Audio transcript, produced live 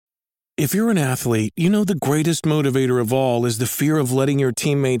If you're an athlete, you know the greatest motivator of all is the fear of letting your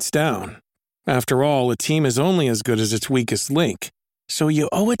teammates down. After all, a team is only as good as its weakest link. So you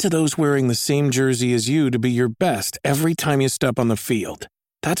owe it to those wearing the same jersey as you to be your best every time you step on the field.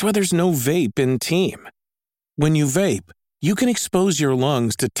 That's why there's no vape in team. When you vape, you can expose your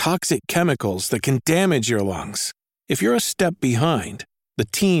lungs to toxic chemicals that can damage your lungs. If you're a step behind, the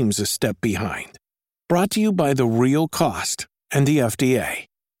team's a step behind. Brought to you by The Real Cost and the FDA.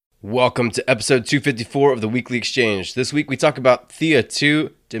 Welcome to episode 254 of the Weekly Exchange. This week we talk about Thea 2,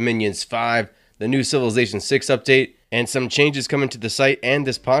 Dominions 5, the new Civilization 6 update, and some changes coming to the site and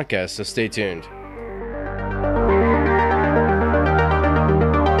this podcast, so stay tuned.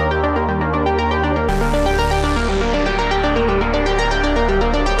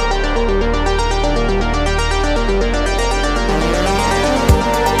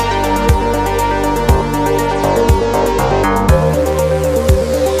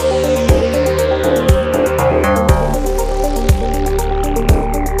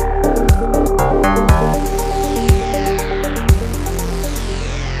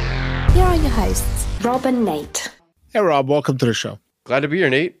 Rob and Nate. Hey, Rob. Welcome to the show. Glad to be here,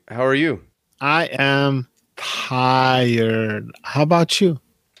 Nate. How are you? I am tired. How about you?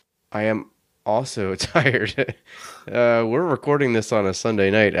 I am also tired. We're recording this on a Sunday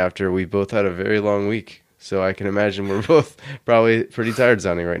night after we both had a very long week. So I can imagine we're both probably pretty tired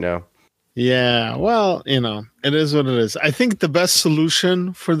sounding right now. Yeah, well, it is what it is. I think the best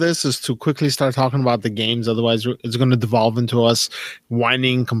solution for this is to quickly start talking about the games. Otherwise, it's going to devolve into us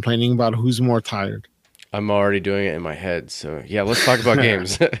whining, complaining about who's more tired. I'm already doing it in my head. So, yeah, let's talk about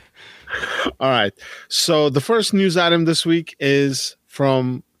games. All right. So the first news item this week is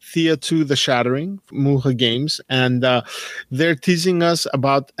from Thea 2, The Shattering, Muha Games. And they're teasing us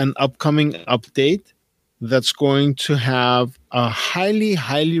about an upcoming update that's going to have a highly,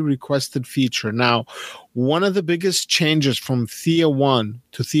 highly requested feature. Now, one of the biggest changes from Thea 1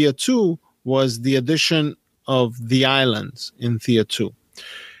 to Thea 2 was the addition of the islands in Thea 2.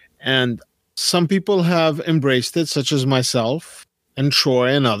 And some people have embraced it, such as myself and Troy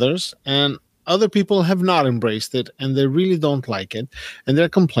and others, and other people have not embraced it, and they really don't like it, and they're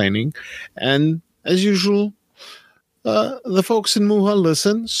complaining. And as usual, the folks in Muha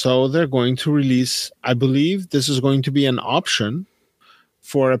listen, so they're going to release, I believe this is going to be an option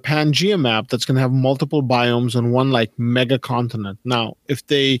for a Pangea map that's going to have multiple biomes on one like mega continent. Now, if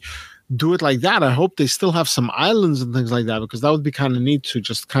they do it like that, I hope they still have some islands and things like that, because that would be kind of neat to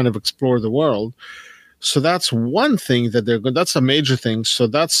just kind of explore the world. So that's one thing that they're good. That's a major thing. So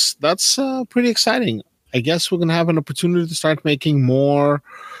that's pretty exciting. I guess we're going to have an opportunity to start making more,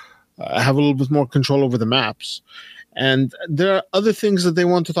 have a little bit more control over the maps. And there are other things that they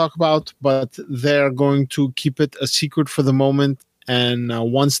want to talk about, but they're going to keep it a secret for the moment. And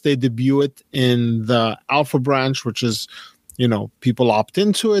once they debut it in the alpha branch, which is, people opt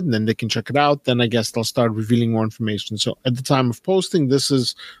into it and then they can check it out, then I guess they'll start revealing more information. So at the time of posting, this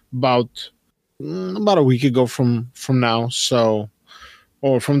is about a week ago from now. So,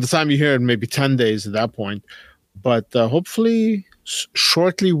 or from the time you hear it, maybe 10 days at that point. But hopefully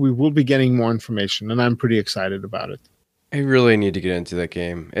shortly we will be getting more information, and I'm pretty excited about it. I really need to get into that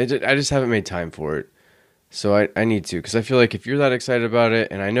game. I just haven't made time for it. So I need to, because I feel like if you're that excited about it,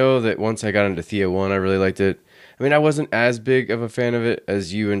 and I know that once I got into Thea 1, I really liked it. I mean, I wasn't as big of a fan of it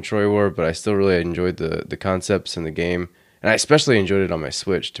as you and Troy were, but I still really enjoyed the concepts and the game. And I especially enjoyed it on my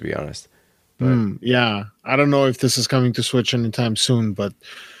Switch, to be honest. Yeah, I don't know if this is coming to Switch anytime soon, but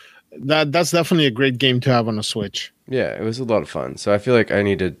that's definitely a great game to have on a Switch. Yeah, it was a lot of fun. So I feel like I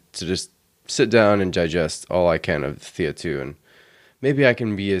needed to just sit down and digest all I can of Thea 2, and maybe I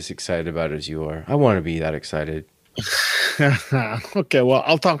can be as excited about it as you are. I want to be that excited. Okay, well,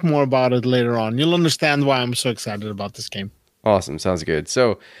 I'll talk more about it later on. You'll understand why I'm so excited about this game. Awesome, sounds good.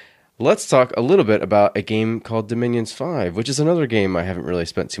 So let's talk a little bit about a game called Dominions 5, which is another game I haven't really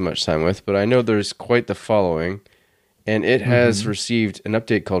spent too much time with, but I know there's quite the following. And it has received an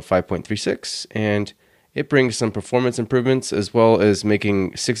update called 5.36, and it brings some performance improvements as well as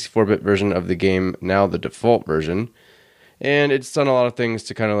making 64-bit version of the game now the default version. And it's done a lot of things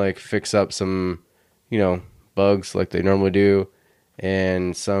to kind of like fix up some, bugs like they normally do,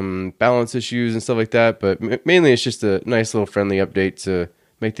 and some balance issues and stuff like that. But mainly it's just a nice little friendly update to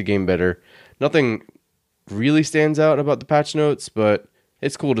make the game better. Nothing really stands out about the patch notes, but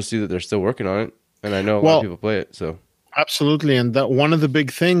it's cool to see that they're still working on it. And I know a lot of people play it, so... Absolutely. And that one of the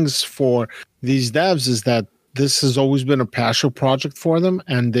big things for these devs is that this has always been a passion project for them,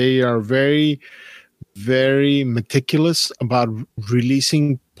 and they are very, very meticulous about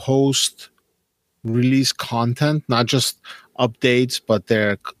releasing post-release content, not just updates, but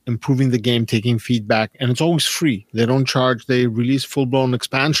they're improving the game, taking feedback, and it's always free. They don't charge. They release full-blown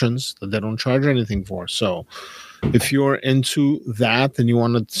expansions that they don't charge anything for. So if you're into that and you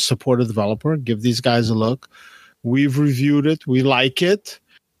want to support a developer, give these guys a look. We've reviewed it. We like it.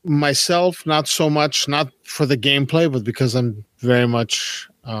 Myself, not so much, not for the gameplay, but because I'm very much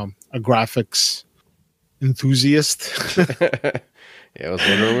a graphics enthusiast. Yeah, I was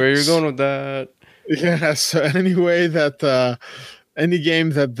wondering where you're going with that. Yeah, so anyway, that any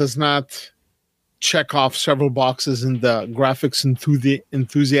game that does not check off several boxes in the graphics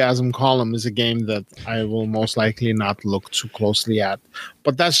enthusiasm column is a game that I will most likely not look too closely at.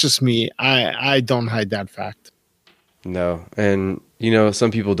 But that's just me. I don't hide that fact. No, and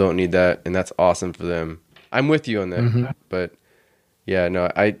some people don't need that, and that's awesome for them. I'm with you on that, but yeah,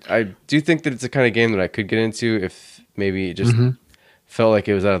 no, I do think that it's the kind of game that I could get into if maybe it just felt like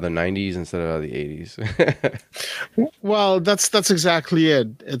it was out of the 90s instead of out of the 80s. Well, that's exactly it.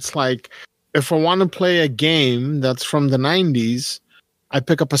 It's like if I want to play a game that's from the 90s, I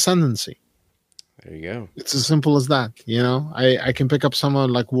pick up Ascendancy. There you go. It's as simple as that. I can pick up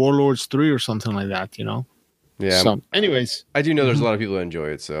someone like Warlords 3 or something like that. Yeah. So, anyways, I do know there's a lot of people that enjoy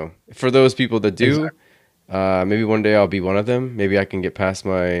it. So for those people that do, maybe one day I'll be one of them. Maybe I can get past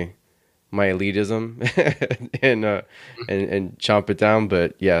my elitism and chomp it down.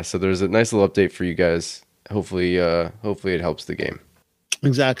 But yeah, so there's a nice little update for you guys. Hopefully it helps the game.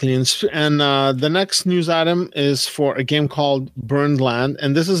 Exactly. And the next news item is for a game called Burned Land.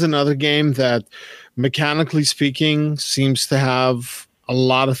 And this is another game that, mechanically speaking, seems to have a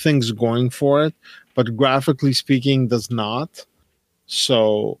lot of things going for it, but graphically speaking does not.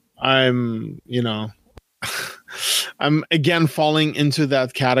 So I'm again falling into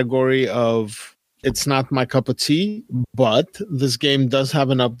that category of it's not my cup of tea, but this game does have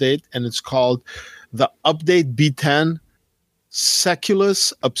an update, and it's called the Update B10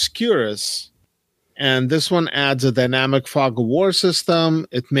 Seculus Obscurus. And this one adds a dynamic fog of war system.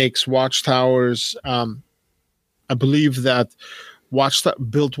 It makes watchtowers. I believe that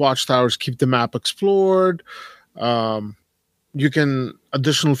built watchtowers keep the map explored. You can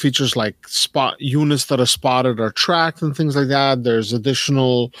additional features like spot units that are spotted or tracked and things like that. There's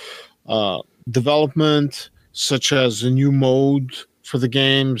additional development, such as a new mode for the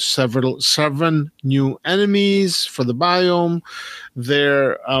game, seven new enemies for the biome.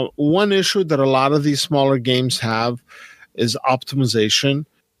 There, one issue that a lot of these smaller games have is optimization,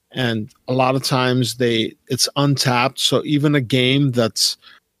 and a lot of times it's untapped. So even a game that's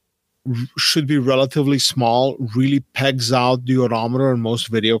should be relatively small really pegs out the odometer on most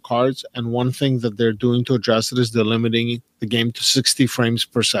video cards. And one thing that they're doing to address it is they're limiting the game to 60 frames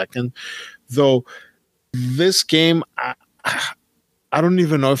per second. Though this game, I don't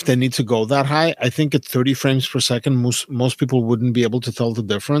even know if they need to go that high. I think at 30 frames per second, most people wouldn't be able to tell the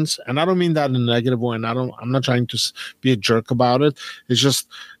difference. And I don't mean that in a negative way. And I'm not trying to be a jerk about it. It's just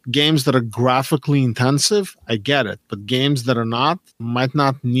games that are graphically intensive, I get it. But games that are not might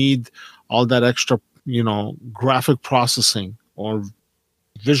not need all that extra, graphic processing or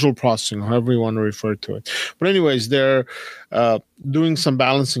visual processing, however you want to refer to it. But anyways, they're doing some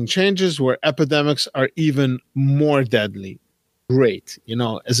balancing changes where epidemics are even more deadly. Great,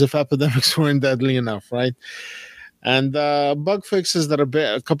 as if epidemics weren't deadly enough, right? And bug fixes that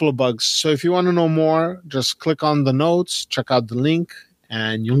are a couple of bugs. So if you want to know more, just click on the notes, check out the link,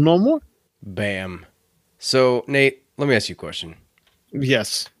 and you'll know more. Bam. So, Nate, let me ask you a question.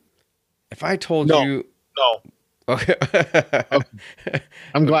 Yes. If I told you... No. Okay. Okay.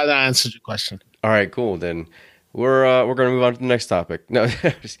 I'm glad I answered your question. All right, cool. Then we're going to move on to the next topic. No,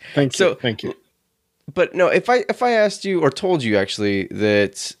 Thank you. But no, if I asked you or told you actually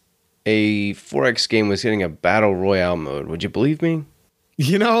that a 4X game was getting a battle royale mode, would you believe me?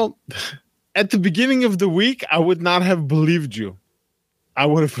 At the beginning of the week, I would not have believed you. I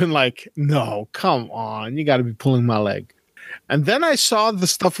would have been like, no, come on, you got to be pulling my leg. And then I saw the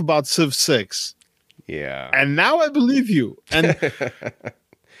stuff about Civ 6. Yeah. And now I believe you. And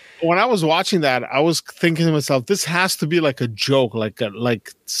when I was watching that, I was thinking to myself, this has to be like a joke,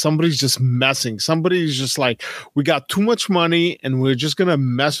 like somebody's just messing. Somebody's just like, we got too much money and we're just going to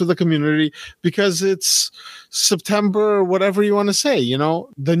mess with the community because it's September or whatever you want to say,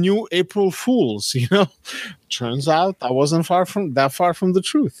 the new April Fools, Turns out I wasn't far from the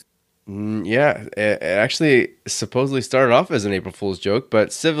truth. Yeah, it actually supposedly started off as an April Fool's joke,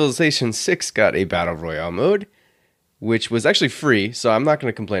 but Civilization 6 got a Battle Royale mode, which was actually free, so I'm not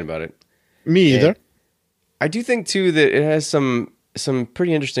going to complain about it. Me either. And I do think, too, that it has some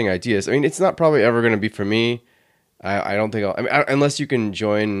pretty interesting ideas. I mean, it's not probably ever going to be for me. I don't think unless you can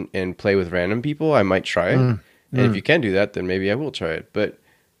join and play with random people, I might try it. And if you can do that, then maybe I will try it. But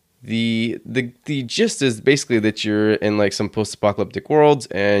the gist is basically that you're in like some post-apocalyptic world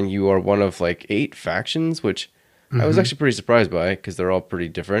and you are one of like 8 factions, which I was actually pretty surprised by because they're all pretty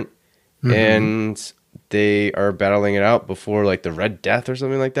different. And they are battling it out before like the Red Death or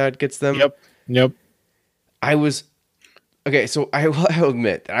something like that gets them. Yep. I was okay, so I'll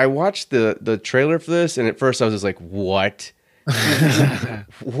admit I watched the trailer for this, and at first I was just like, "What?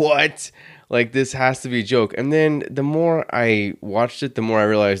 What? Like this has to be a joke." And then the more I watched it, the more I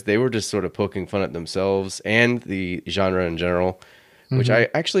realized they were just sort of poking fun at themselves and the genre in general, which I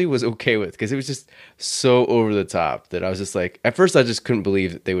actually was okay with because it was just so over the top that I was just like, at first I just couldn't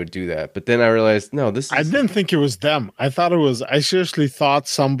believe that they would do that. But then I realized, no, this is... I didn't think it was them. I seriously thought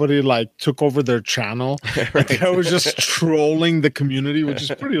somebody like took over their channel. Right. Like, I was just trolling the community, which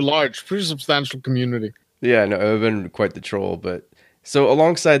is pretty large, pretty substantial community. Yeah, no, it would have been quite the troll. But so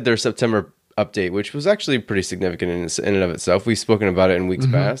alongside their September update, which was actually pretty significant in and of itself, we've spoken about it in weeks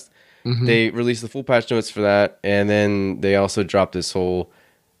past. They released the full patch notes for that, and then they also dropped this whole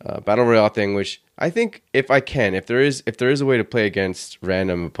battle royale thing, which I think if there is a way to play against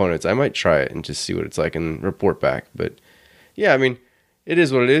random opponents, I might try it and just see what it's like and report back. But yeah, I mean, it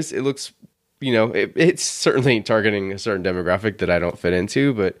is what it is. It looks, it's certainly targeting a certain demographic that I don't fit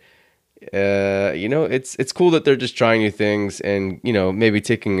into, but it's cool that they're just trying new things and maybe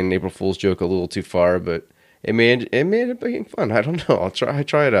taking an April Fool's joke a little too far, but it may end up being fun. I don't know. I'll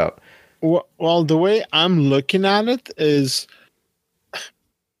try it out. Well, the way I'm looking at it is,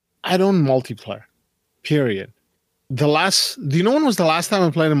 I don't multiplayer. Period. Do you know when was the last time I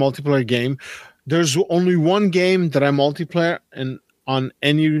played a multiplayer game? There's only one game that I multiplayer in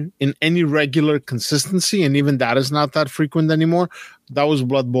any regular consistency, and even that is not that frequent anymore. That was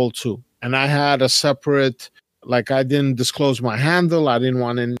Blood Bowl 2. And I had a separate, like, I didn't disclose my handle. I didn't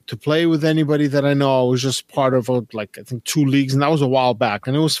want to play with anybody that I know. I was just part of I think 2 leagues, and that was a while back.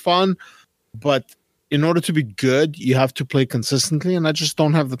 And it was fun, but in order to be good, you have to play consistently, and I just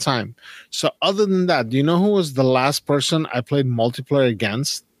don't have the time. So other than that, do you know who was the last person I played multiplayer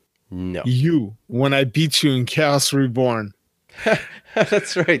against? No. You, when I beat you in Chaos Reborn.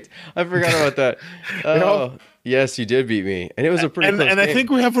 That's right. I forgot about that. Oh, yes, you did beat me, and it was a pretty close and game. I think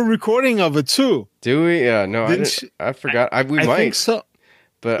we have a recording of it too. Do we? Yeah, no, I forgot. We might. I think so.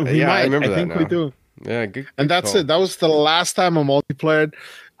 But I remember that now. I think we do. Yeah, good and that's call. it. That was the last time I multiplayed.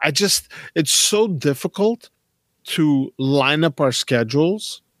 It's so difficult to line up our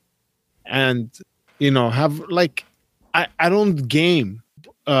schedules and, have like, I don't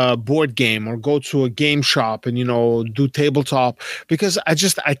board game or go to a game shop and, do tabletop because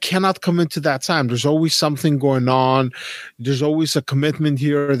I cannot commit to that time. There's always something going on. There's always a commitment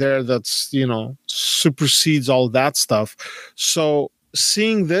here or there that's, supersedes all that stuff. So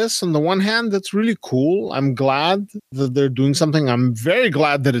seeing this on the one hand, that's really cool. I'm glad that they're doing something. I'm very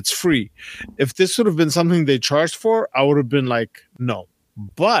glad that it's free. If this would have been something they charged for, I would have been like, no.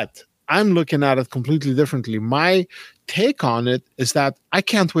 But I'm looking at it completely differently. My take on it is that I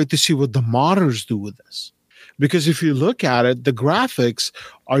can't wait to see what the modders do with this. Because if you look at it, the graphics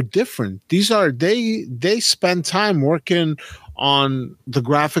are different. They spend time working on the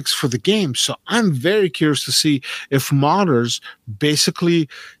graphics for the game. So I'm very curious to see if modders basically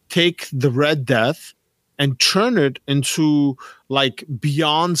take the Red Death and turn it into like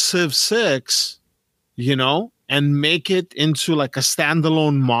beyond Civ 6, and make it into like a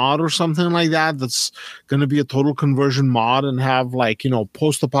standalone mod or something like that. That's going to be a total conversion mod and have like,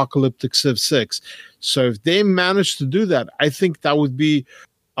 post-apocalyptic Civ 6. So if they manage to do that, I think that would be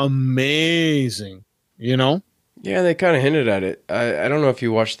amazing, Yeah, they kind of hinted at it. I don't know if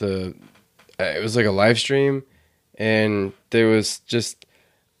you watched it was like a live stream, and there was just,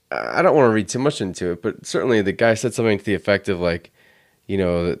 I don't want to read too much into it, but certainly the guy said something to the effect of like,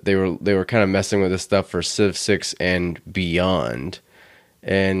 they were kind of messing with this stuff for Civ 6 and beyond,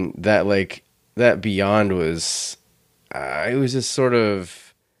 and that beyond was, it was just sort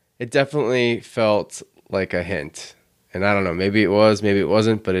of, it definitely felt like a hint, and I don't know, maybe it was, maybe it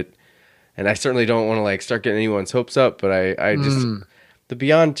wasn't, but and I certainly don't want to like start getting anyone's hopes up, but I just, the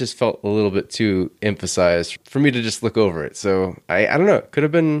beyond just felt a little bit too emphasized for me to just look over it. So I don't know, it could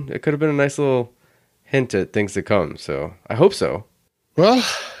have been a nice little hint at things to come. So I hope so. Well,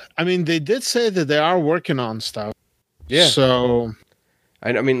 I mean, they did say that they are working on stuff. Yeah. So,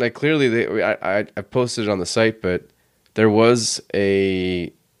 I mean, like clearly, I posted it on the site, but there was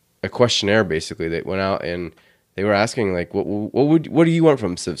a questionnaire basically that went out, and they were asking like, what do you want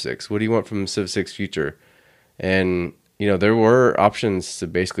from Civ 6? What do you want from Civ 6 Future? And there were options to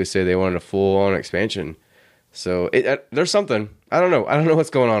basically say they wanted a full-on expansion. So there's something. I don't know. I don't know what's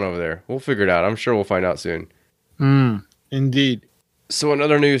going on over there. We'll figure it out. I'm sure we'll find out soon. Indeed. So in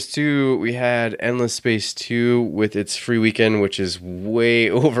other news too, we had Endless Space 2 with its free weekend, which is way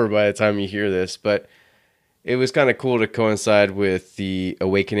over by the time you hear this, but it was kind of cool to coincide with the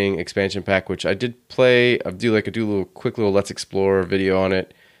Awakening expansion pack, which I did play. I do a little quick little Let's Explore video on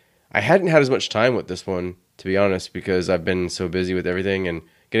it. I hadn't had as much time with this one, to be honest, because I've been so busy with everything and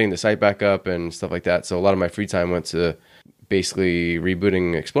getting the site back up and stuff like that. So a lot of my free time went to basically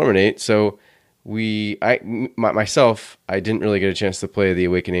rebooting Explorminate. So myself, I didn't really get a chance to play the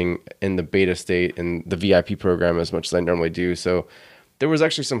Awakening in the beta state and the VIP program as much as I normally do. So there was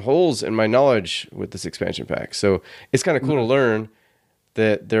actually some holes in my knowledge with this expansion pack. So it's kind of cool to learn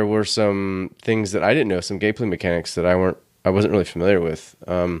that there were some things that I didn't know, some gameplay mechanics that I wasn't really familiar with.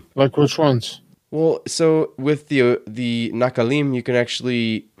 Like which ones? Well, so with the Nakalim, you can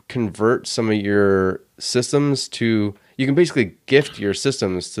actually convert some of your systems to. You can basically gift your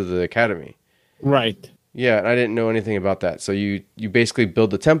systems to the academy. Right. Yeah, and I didn't know anything about that. So you basically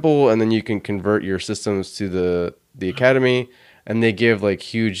build the temple, and then you can convert your systems to the academy, and they give like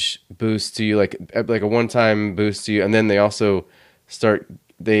huge boosts to you, like a one-time boost to you, and then they also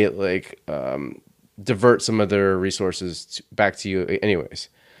divert some of their resources back to you anyways.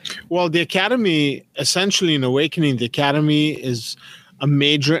 Well, the academy, essentially in Awakening, the academy is a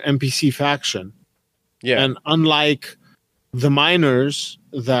major NPC faction. Yeah. And unlike the miners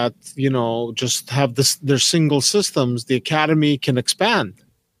that, just have their single systems, the academy can expand.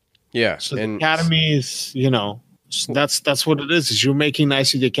 Yeah. So the academy is, that's what it is you're making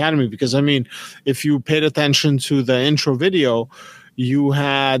nice with the academy. Because, if you paid attention to the intro video, you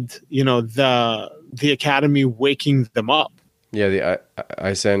had, the academy waking them up. Yeah, the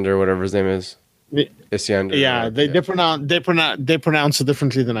Isand or whatever his name is. Isand. Yeah, they pronounce it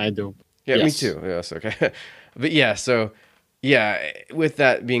differently than I do. Yeah, yes. Me too. Yes, okay. But yeah, so yeah, with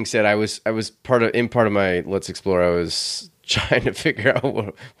that being said, I was part of my Let's Explore, I was trying to figure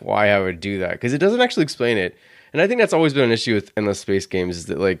out why I would do that, because it doesn't actually explain it. And I think that's always been an issue with Endless Space games, is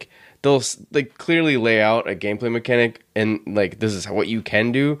that like they'll like clearly lay out a gameplay mechanic and like this is what you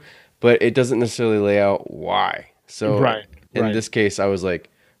can do, but it doesn't necessarily lay out why. So in this case, I was like,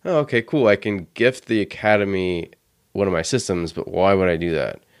 oh, okay, cool. I can gift the academy one of my systems, but why would I do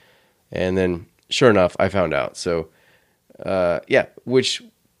that? And then sure enough, I found out. So which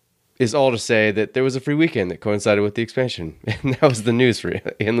is all to say that there was a free weekend that coincided with the expansion. And that was the news for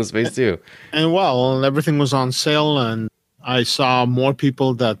Endless Space 2. And everything was on sale, and I saw more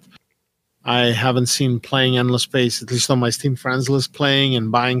people that I haven't seen playing Endless Space, at least on my Steam friends list, playing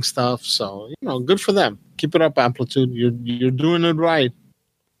and buying stuff. So, good for them. Keep it up, Amplitude. You're doing it right.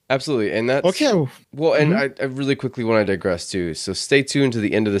 Absolutely. And that's okay. Well, and I really quickly want to digress too. So stay tuned to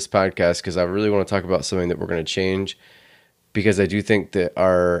the end of this podcast, because I really want to talk about something that we're going to change, because I do think that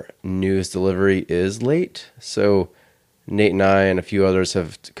our news delivery is late. So Nate and I and a few others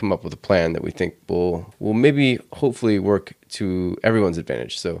have come up with a plan that we think will maybe hopefully work to everyone's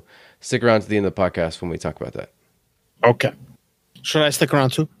advantage. So stick around to the end of the podcast when we talk about that. Okay. Should I stick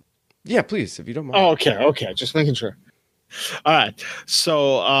around too? Yeah, please, if you don't mind. Oh, okay. Just making sure. All right.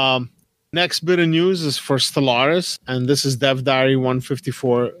 So next bit of news is for Stellaris, and this is Dev Diary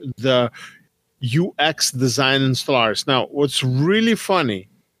 154, the UX design in Stellaris. Now, what's really funny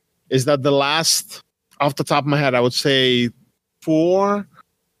is that the last, off the top of my head, I would say 4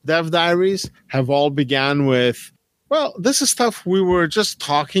 Dev Diaries have all began with, well, this is stuff we were just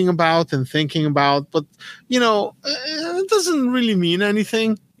talking about and thinking about, but, it doesn't really mean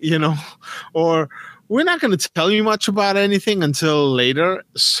anything, or we're not going to tell you much about anything until later.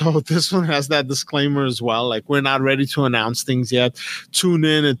 So this one has that disclaimer as well. Like, we're not ready to announce things yet. Tune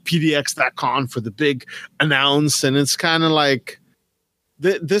in at pdx.con for the big announce. And it's kind of like,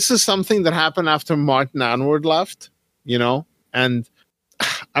 this is something that happened after Martin Anward left, and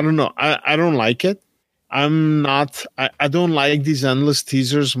I don't know. I don't like it. I don't like these endless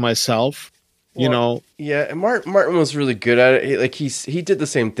teasers myself. Yeah, and Martin was really good at it. He did the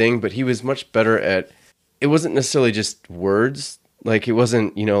same thing, but he was much better at. It wasn't necessarily just words. Like, it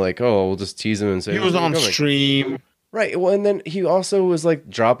wasn't, like, oh, we'll just tease him and say he was on stream, right? Well, and then he also was like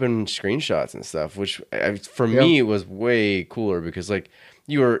dropping screenshots and stuff, which for me was way cooler, because like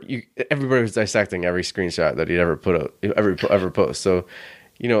everybody was dissecting every screenshot that he'd ever ever post. So.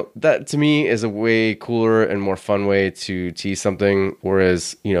 That to me is a way cooler and more fun way to tease something.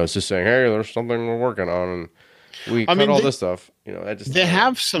 Whereas, it's just saying, hey, there's something we're working on, and we cut all this stuff. They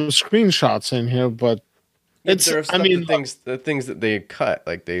have some screenshots in here, but there are the things that they cut,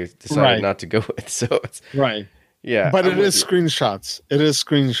 like they decided not to go with. So it's right. Yeah, But I'm it with is you. screenshots. It is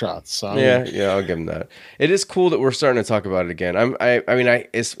screenshots. So, I mean, Yeah, I'll give him that. It is cool that we're starting to talk about it again. I mean,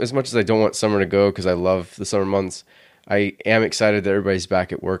 as much as I don't want summer to go because I love the summer months, I am excited that everybody's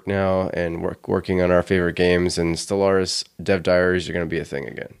back at work now and working on our favorite games. And Stellaris Dev Diaries are going to be a thing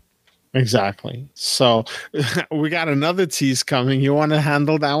again. exactly. So we got another tease coming. You want to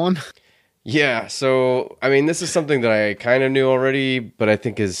handle that one? Yeah, so I mean, this is something that I kind of knew already, but I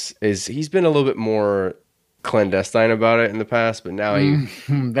think is he's been a little bit more clandestine about it in the past, but now he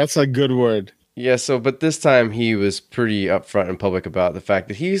That's a good word. yeah, so but this time he was pretty upfront and public about the fact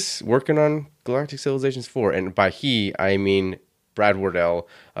that he's working on Galactic Civilizations 4, and by he I mean Brad Wardell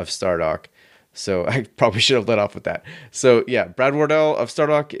of Stardock. So I probably should have let off with that. So yeah, Brad Wardell of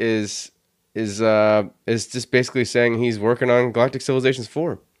Stardock is just basically saying he's working on Galactic Civilizations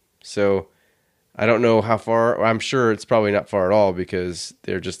 4. So I don't know how far. I'm sure it's probably not far at all because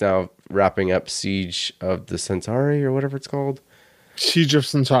they're just now wrapping up Siege of the Centauri or whatever it's called. Siege of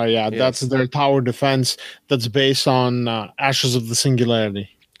Centauri, yeah, that's Yes. their tower defense that's based on Ashes of the Singularity.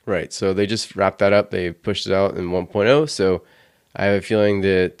 Right. So they just wrapped that up. They pushed it out in 1.0. So I have a feeling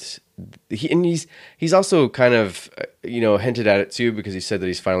that he's also kind of hinted at it too because he said that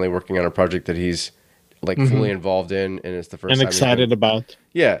he's finally working on a project that he's like fully involved in, and it's the first And time excited about.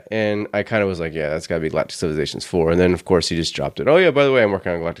 Yeah, and I kind of was like, yeah, that's got to be Galactic Civilizations 4. And then, of course, he just dropped it. Oh, yeah, by the way, I'm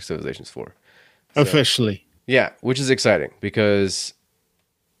working on Galactic Civilizations 4. So, Officially. yeah, which is exciting because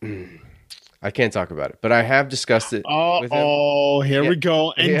I can't talk about it. But I have discussed it with him. Oh, here Yeah. we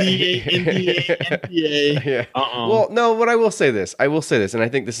go. NDA, Yeah. NDA, NDA. Yeah. Uh-oh. Well, no, but I will say this. And I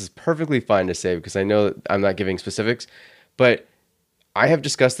think this is perfectly fine to say because I know that I'm not giving specifics, but I have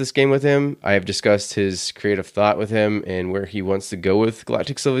discussed this game with him. I have discussed his creative thought with him and where he wants to go with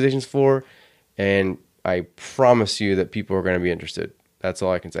Galactic Civilizations 4. And I promise you that people are going to be interested. That's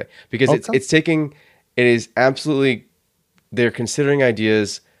all I can say. Because it is absolutely, they're considering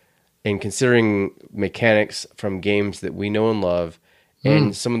ideas and considering mechanics from games that we know and love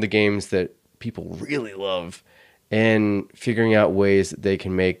and some of the games that people really love and figuring out ways that they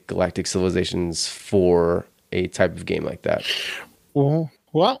can make Galactic Civilizations 4 a type of game like that. Well,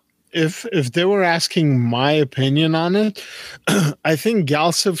 if they were asking my opinion on it, I think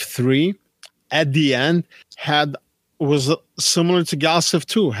Galciv 3 at the end was similar to Galciv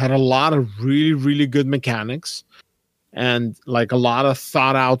 2, had a lot of really, really good mechanics and like a lot of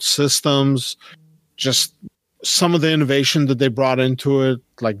thought out systems, just some of the innovation that they brought into it,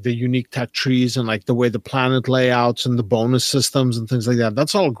 like the unique tech trees and like the way the planet layouts and the bonus systems and things like that.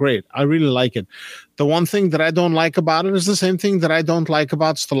 That's all great. I really like it. The one thing that I don't like about it is the same thing that I don't like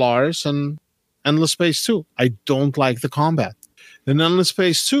about Stellaris and Endless Space 2. I don't like the combat. In Endless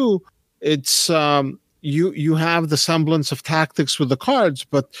Space 2, it's you have the semblance of tactics with the cards,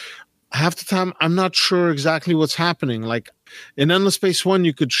 but half the time I'm not sure exactly what's happening. Like in Endless Space 1,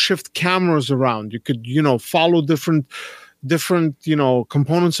 you could shift cameras around. You could, follow different,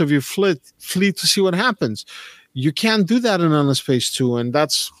 components of your fleet to see what happens. You can't do that in Endless Space 2, and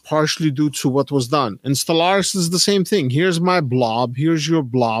that's partially due to what was done. In Stellaris is the same thing. Here's my blob. Here's your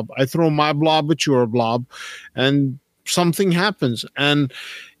blob. I throw my blob at your blob, and something happens. And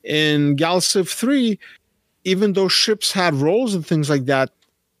in Galciv 3, even though ships had roles and things like that,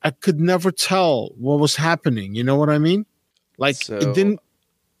 I could never tell what was happening. You know what I mean? Like So, it didn't.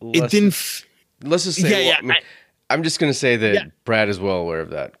 Let's just say, Yeah. I'm just going to say that Brad is well aware of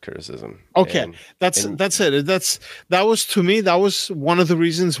that criticism. Okay, And- that's it. That was to me. That was one of the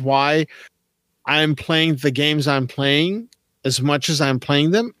reasons why I'm playing the games I'm playing as much as I'm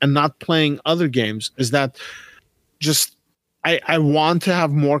playing them, and not playing other games. Is that just I want to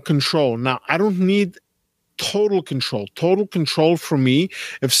have more control. Now I don't need total control. Total control for me.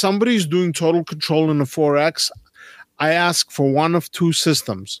 If somebody's doing total control in a 4X, I ask for one of two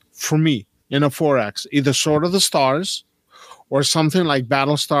systems for me in a 4X, either Sword of the Stars or something like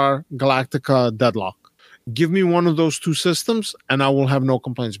Battlestar Galactica Deadlock. Give me one of those two systems and I will have no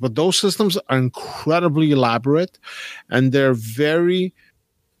complaints. But those systems are incredibly elaborate and they're very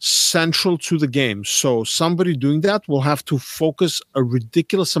central to the game. So somebody doing that will have to focus a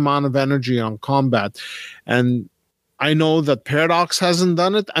ridiculous amount of energy on combat. And I know that Paradox hasn't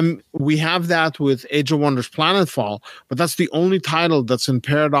done it. We have that with Age of Wonders Planetfall, but that's the only title that's in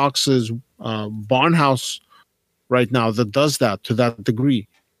Paradox's Barnhouse right now that does that to that degree.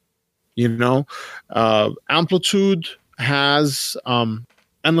 Amplitude has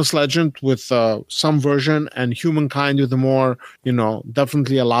Endless Legend with some version, and Humankind with a more,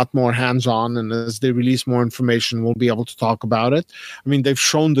 definitely a lot more hands-on. And as they release more information, we'll be able to talk about it. I mean, they've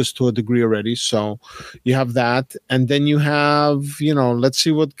shown this to a degree already. So you have that. And then you have, let's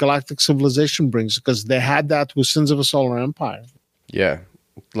see what Galactic Civilization brings, because they had that with Sins of a Solar Empire. Yeah.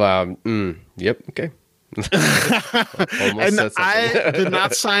 Yep. Okay. And I did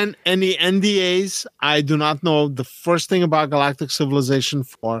not sign any NDAs. I do not know the first thing about Galactic Civilization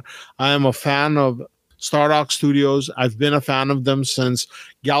 4. I am a fan of Stardock Studios. I've been a fan of them since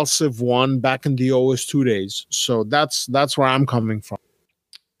Galciv 1 back in the OS2 days. So that's where I'm coming from.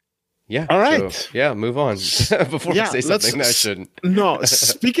 Yeah. All right. So, move on before I say something that I shouldn't. No,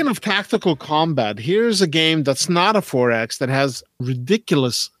 speaking of tactical combat, here's a game that's not a 4X that has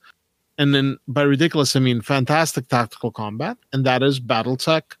ridiculous, and then by ridiculous, I mean fantastic tactical combat, and that is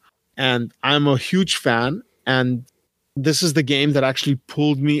BattleTech. And I'm a huge fan, and this is the game that actually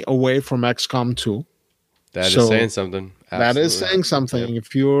pulled me away from XCOM 2. That is saying something. Absolutely. That is saying something. Yep.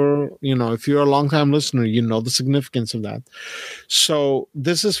 If you're a long-time listener, you know the significance of that. So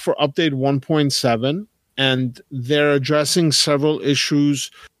this is for update 1.7, and they're addressing several issues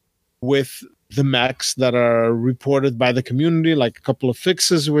with the mechs that are reported by the community, like a couple of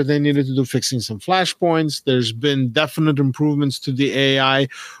fixes where they needed to do, fixing some flashpoints. There's been definite improvements to the AI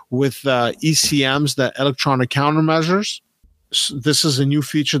with ECMs, the electronic countermeasures. This is a new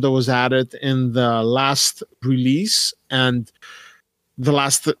feature that was added in the last release and the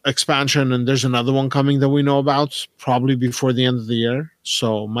last expansion, and there's another one coming that we know about probably before the end of the year.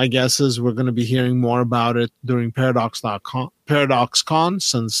 So my guess is we're going to be hearing more about it during ParadoxCon,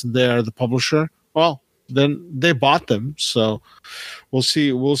 since they're the publisher. Well, then they bought them, so we'll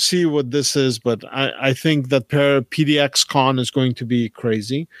see what this is. But I think that PDXCon is going to be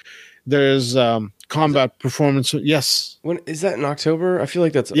crazy. There's combat performance. Yes. When is that, in October? I feel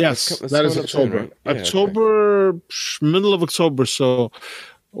like that's that is October. Soon, right? October, middle of October. So,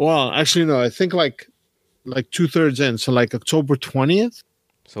 well, actually, no. I think like 2/3 in. So like October 20th.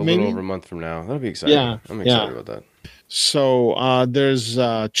 So a little over a month from now. That'll be exciting. Yeah, I'm excited about that. So there's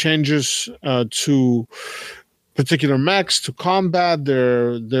changes to particular mechs, to combat.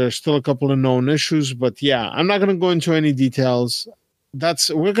 There's still a couple of known issues, but yeah, I'm not going to go into any details.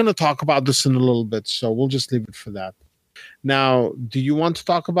 We're going to talk about this in a little bit, so we'll just leave it for that. Now, do you want to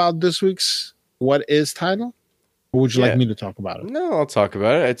talk about this week's What Is title? Or would you like me to talk about it? No, I'll talk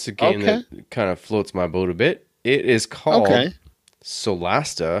about it. It's a game that kind of floats my boat a bit. It is called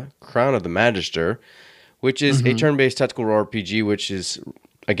Solasta, Crown of the Magister, which is a turn-based tactical RPG, which is,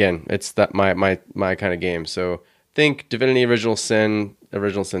 again, it's that my kind of game. So think Divinity Original Sin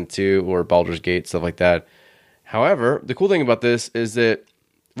 2, or Baldur's Gate, stuff like that. However, the cool thing about this is that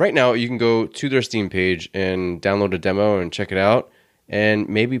right now you can go to their Steam page and download a demo and check it out, and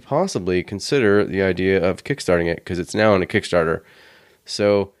maybe possibly consider the idea of kickstarting it, because it's now in a Kickstarter.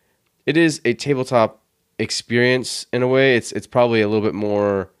 So it is a tabletop experience in a way. It's probably a little bit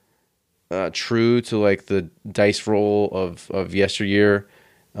more true to like the dice roll of yesteryear.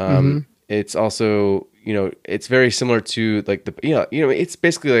 It's also, it's very similar to like it's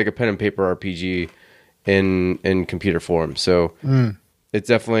basically like a pen and paper RPG in computer form. So it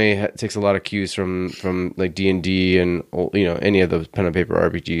definitely takes a lot of cues from like D&D and any of those pen and paper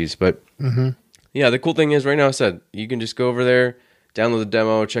RPGs. But yeah, the cool thing is right now, I said you can just go over there, download the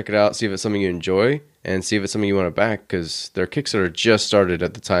demo, check it out, see if it's something you enjoy, and see if it's something you want to back, because their Kickstarter just started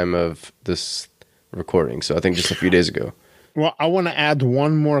at the time of this recording. So I think just a few days ago. Well, I want to add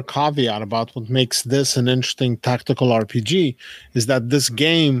one more caveat about what makes this an interesting tactical RPG, is that this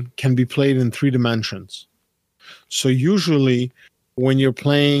game can be played in 3 dimensions. So usually when you're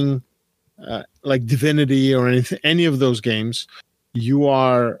playing like Divinity or any of those games, you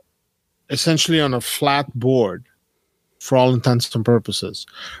are essentially on a flat board for all intents and purposes.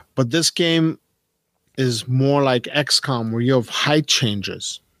 But this game is more like XCOM, where you have height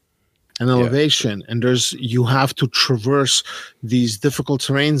changes and elevation, and you have to traverse these difficult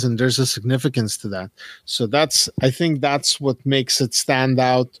terrains, and there's a significance to that. So I think that's what makes it stand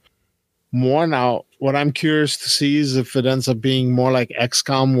out more. Now, what I'm curious to see is if it ends up being more like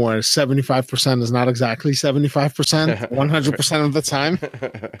XCOM, where 75% is not exactly 75%, 100% of the time.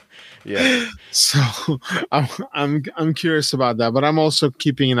 Yeah. So I'm curious about that, but I'm also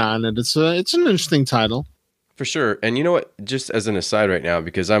keeping an eye on it. It's an interesting title. For sure. And you know what, just as an aside right now,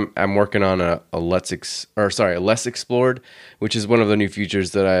 because I'm working on a Less Explored, which is one of the new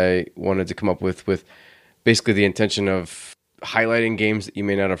features that I wanted to come up with basically the intention of highlighting games that you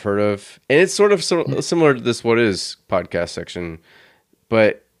may not have heard of. And it's sort of similar to this What Is podcast section,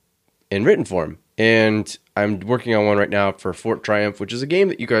 but in written form. And I'm working on one right now for Fort Triumph, which is a game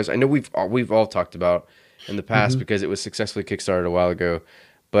that you guys, I know we've all talked about in the past because it was successfully kickstarted a while ago.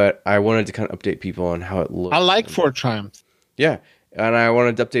 But I wanted to kind of update people on how it looks. I like Fort Triumph. Yeah. And I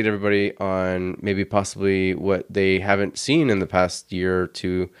wanted to update everybody on maybe possibly what they haven't seen in the past year or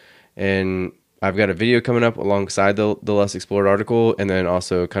two. And I've got a video coming up alongside the Less Explored article, and then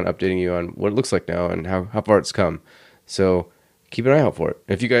also kind of updating you on what it looks like now and how far it's come. So keep an eye out for it.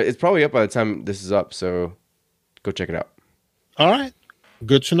 If you guys, it's probably up by the time this is up, so go check it out. All right.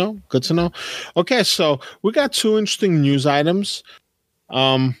 Good to know. Good to know. Okay, so we got two interesting news items.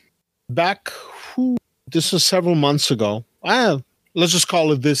 This was several months ago. Let's just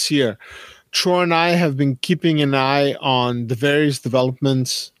call it this year. Troy and I have been keeping an eye on the various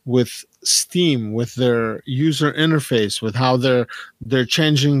developments with Steam, with their user interface, with how they're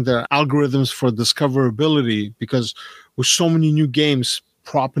changing their algorithms for discoverability, because with so many new games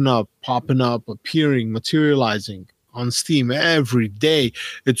popping up, appearing, materializing on Steam every day,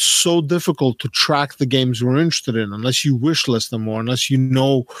 it's so difficult to track the games we're interested in unless you wishlist them or unless you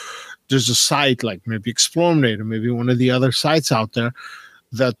know there's a site like maybe Explorinator, maybe one of the other sites out there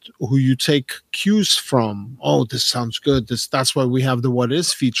that who you take cues from. Oh, this sounds good. That's why we have the what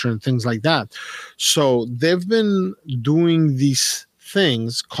is feature and things like that. So they've been doing these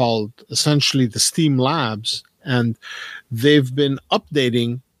things called essentially the Steam Labs, and they've been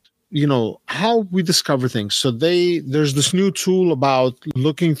updating how we discover things. So there's this new tool about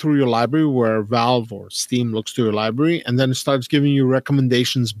looking through your library where Valve or Steam looks through your library and then it starts giving you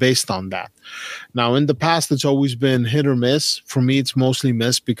recommendations based on that. Now, in the past, it's always been hit or miss. For me, it's mostly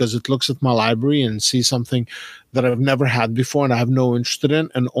miss because it looks at my library and sees something that I've never had before and I have no interest in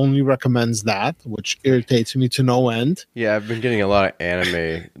and only recommends that, which irritates me to no end. Yeah, I've been getting a lot of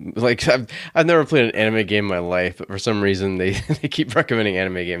anime. Like I've never played an anime game in my life, but for some reason they keep recommending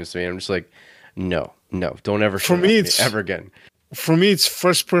anime games to me. I'm just like, no, don't ever show me ever again. For me, it's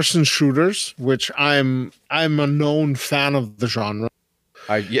first-person shooters, which I'm a known fan of the genre.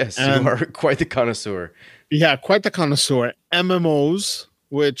 Yes, you are quite the connoisseur. Yeah, quite the connoisseur. MMOs,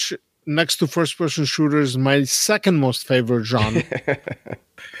 which next to first-person shooters, my second most favorite genre.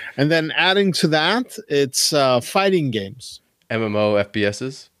 And then adding to that, it's fighting games. MMO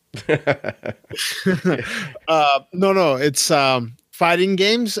FPSs? No, it's fighting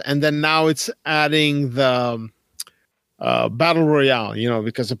games, and then now it's adding the battle royale.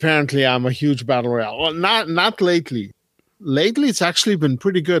 Because apparently I'm a huge battle royale. Well, not lately. Lately, it's actually been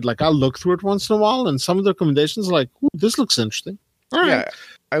pretty good. Like I'll look through it once in a while, and some of the recommendations are like, "Ooh, this looks interesting." All right. Yeah,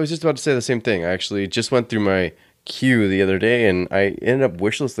 I was just about to say the same thing. I actually just went through my queue the other day, and I ended up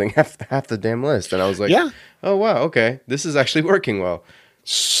wishlisting half the damn list. And I was like, "Yeah, oh wow, okay, this is actually working well."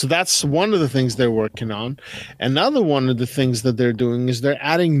 So that's one of the things they're working on. Another one of the things that they're doing is they're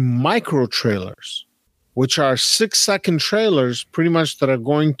adding micro trailers, which are 6-second trailers pretty much that are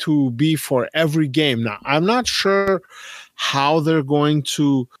going to be for every game. Now, I'm not sure how they're going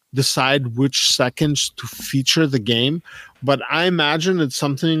to decide which seconds to feature the game, but I imagine it's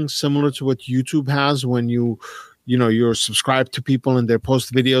something similar to what YouTube has when you're subscribed to people and they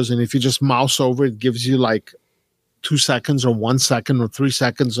post videos, and if you just mouse over, it gives you like 2 seconds or 1 second or 3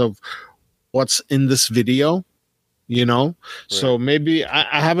 seconds of what's in this video. Right. So maybe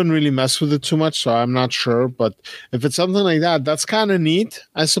I haven't really messed with it too much, so I'm not sure. But if it's something like that, that's kind of neat,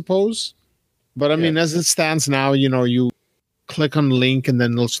 I suppose. But I mean, as it stands now, you click on the link and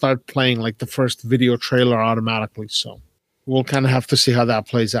then it'll start playing like the first video trailer automatically. So we'll kind of have to see how that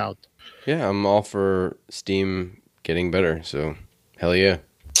plays out. Yeah, I'm all for Steam getting better. So hell yeah.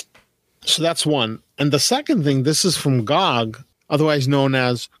 So that's one. And the second thing, this is from GOG, otherwise known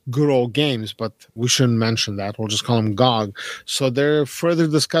as Good Old Games, but we shouldn't mention that. We'll just call them GOG. So they're further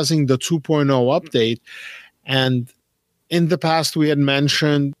discussing the 2.0 update. And in the past, we had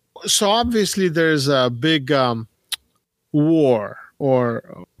mentioned, so obviously there's a big war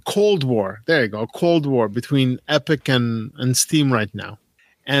or Cold War. There you go, Cold War between Epic and Steam right now.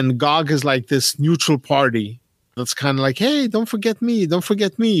 And GOG is like this neutral party that's kind of like, hey, don't forget me,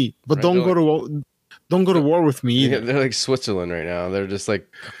 but right, don't go to war with me either. They're like Switzerland right now. They're just like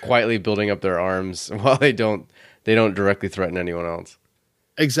quietly building up their arms while they don't directly threaten anyone else.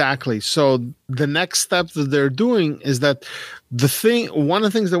 Exactly. So the next step that they're doing is that one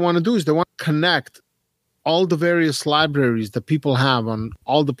of the things they want to do is they want to connect all the various libraries that people have on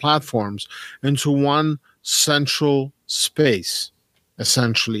all the platforms into one central space,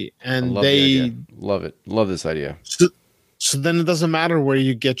 essentially. And the love it. Love this idea. So then it doesn't matter where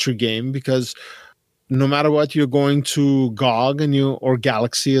you get your game, because no matter what, you're going to GOG or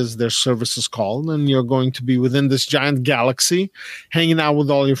Galaxy as their service is called, and you're going to be within this giant galaxy hanging out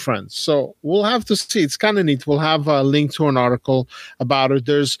with all your friends. So we'll have to see. It's kind of neat. We'll have a link to an article about it.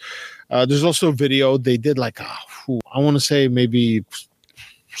 There's also a video. They did like, I want to say maybe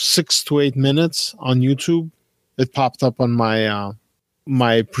 6 to 8 minutes on YouTube. It popped up on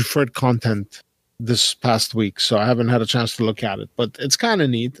my preferred content this past week, so I haven't had a chance to look at it, but it's kind of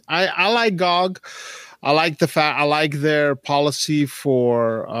neat. I like GOG. I like I like their policy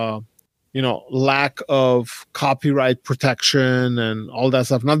for lack of copyright protection and all that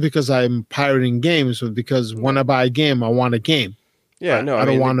stuff. Not because I'm pirating games, but because when I buy a game, I want a game. Yeah, I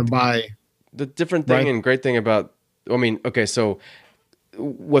don't want to buy. The different thing and great thing about, okay, so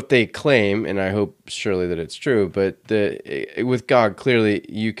what they claim, and I hope surely that it's true, but with GOG, clearly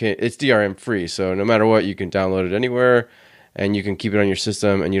it's DRM free, so no matter what, you can download it anywhere, and you can keep it on your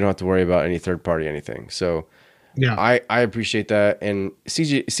system, and you don't have to worry about any third party anything. So yeah, I appreciate that. And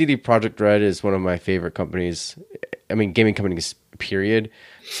CD Projekt Red is one of my favorite companies. I mean, gaming companies, period.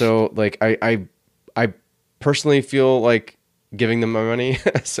 So like, I personally feel like giving them my money,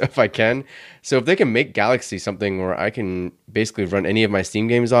 so if I can. So if they can make Galaxy something where I can basically run any of my Steam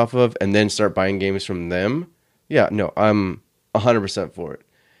games off of and then start buying games from them, yeah, no, I'm 100% for it.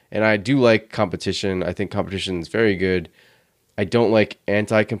 And I do like competition. I think competition is very good. I don't like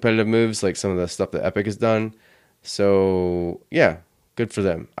anti-competitive moves like some of the stuff that Epic has done. So yeah, good for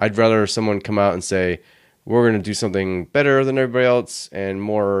them. I'd rather someone come out and say, we're going to do something better than everybody else and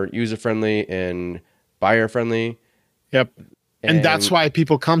more user-friendly and buyer-friendly. Yep. And that's why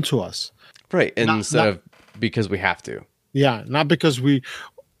people come to us. Right. Instead of because we have to. Yeah. Not because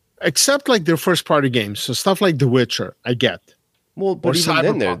except like their first party games. So stuff like The Witcher, I get. Well, but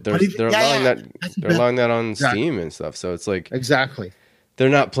even then they're allowing that on Steam and stuff. So it's like, exactly. They're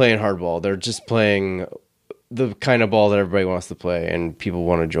not playing hardball. They're just playing the kind of ball that everybody wants to play and people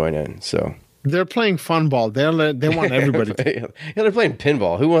want to join in. So they're playing fun ball. They want everybody to. Yeah, they're playing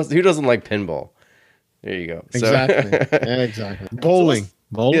pinball. Who doesn't like pinball? There you go. Exactly. Yeah, exactly. Bowling.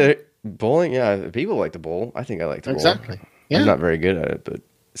 Yeah, bowling. Yeah, people like to bowl. I think I like to bowl. Exactly. Yeah. I'm not very good at it, but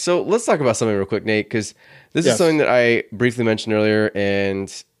so let's talk about something real quick, Nate, because this is something that I briefly mentioned earlier,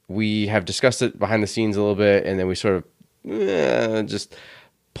 and we have discussed it behind the scenes a little bit, and then we sort of just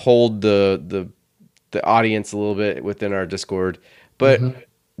polled the audience a little bit within our Discord. But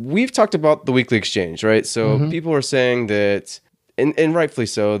we've talked about the weekly exchange, right? So people are saying that. And rightfully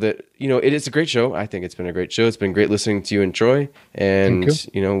so, that, it is a great show. I think it's been a great show. It's been great listening to you and Troy. And,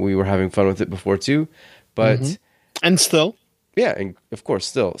 we were having fun with it before too. But and still. Yeah, and of course,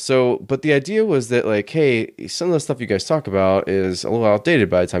 still. So, but the idea was that, like, hey, some of the stuff you guys talk about is a little outdated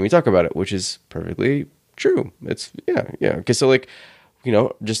by the time you talk about it, which is perfectly true. It's, yeah. Okay, so, like,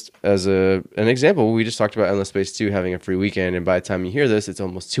 just as an example, we just talked about Endless Space 2 having a free weekend, and by the time you hear this, it's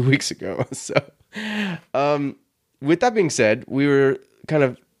almost 2 weeks ago. So, with that being said, we were kind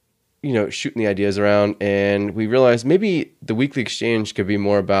of, shooting the ideas around, and we realized maybe the weekly exchange could be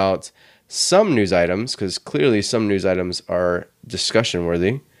more about some news items, because clearly some news items are discussion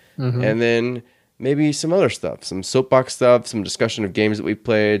worthy, and then maybe some other stuff, some soapbox stuff, some discussion of games that we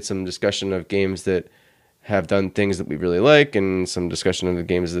played, some discussion of games that have done things that we really like, and some discussion of the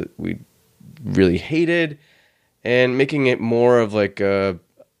games that we really hated, and making it more of like a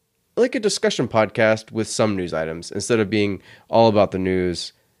discussion podcast with some news items instead of being all about the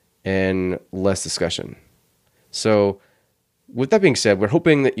news and less discussion. So with that being said, we're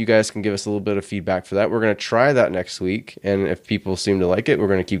hoping that you guys can give us a little bit of feedback for that. We're going to try that next week. And if people seem to like it, we're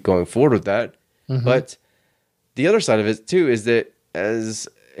going to keep going forward with that. But the other side of it too is that as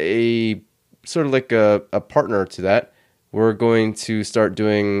a sort of like a partner to that, we're going to start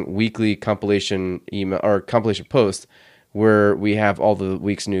doing weekly compilation email or compilation posts where we have all the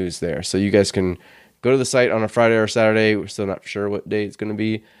week's news there. So you guys can go to the site on a Friday or Saturday. We're still not sure what day it's going to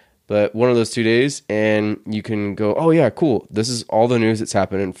be, but one of those 2 days, and you can go, oh yeah, cool. This is all the news that's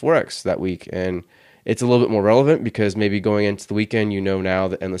happened in 4X that week. And it's a little bit more relevant because maybe going into the weekend, now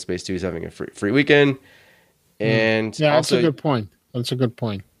that Endless Space 2 is having a free weekend. And yeah, also, that's a good point. That's a good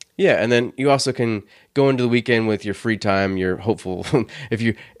point. Yeah, and then you also can go into the weekend with your free time. You're hopeful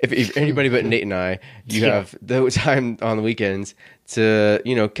if anybody but Nate and I, you have the time on the weekends to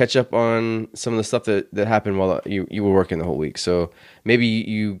catch up on some of the stuff that happened while you were working the whole week. So maybe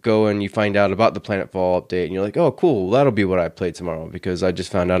you go and you find out about the Planetfall update, and you're like, oh, cool, that'll be what I play tomorrow because I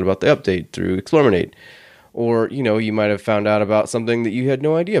just found out about the update through Explorminate. Or you might have found out about something that you had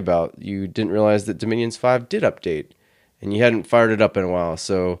no idea about. You didn't realize that Dominions 5 did update, and you hadn't fired it up in a while.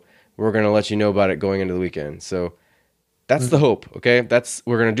 So we're going to let you know about it going into the weekend. So that's the hope. Okay,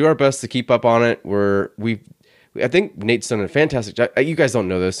 we're gonna do our best to keep up on it. I think Nate's done a fantastic job. You guys don't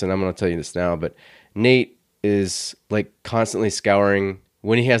know this, and I'm gonna tell you this now, but Nate is like constantly scouring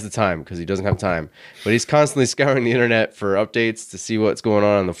when he has the time, because he doesn't have time, but he's constantly scouring the internet for updates to see what's going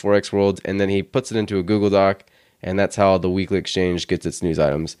on in the Forex world, and then he puts it into a Google Doc, and that's how the weekly exchange gets its news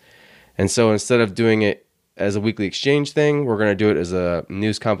items. And so instead of doing it as a weekly exchange thing, we're going to do it as a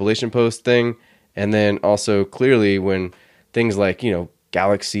news compilation post thing. And then also clearly when things like,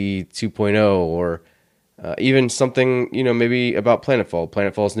 Galaxy 2.0 or even something, maybe about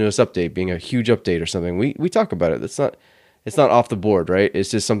Planetfall's newest update being a huge update or something, we talk about it. It's not off the board, right?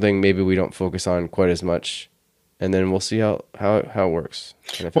 It's just something maybe we don't focus on quite as much. And then we'll see how it works.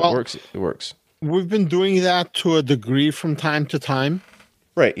 And if it works, it works. We've been doing that to a degree from time to time.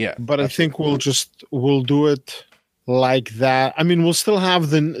 Right, yeah. But I think we'll do it like that. I mean, we'll still have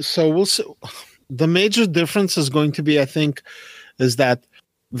the major difference is going to be, I think, is that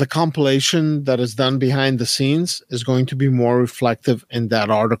the compilation that is done behind the scenes is going to be more reflective in that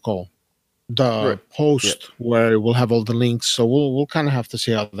article, the post where we'll have all the links. So we'll kind of have to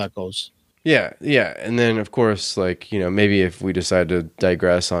see how that goes. Yeah. And then, of course, maybe if we decide to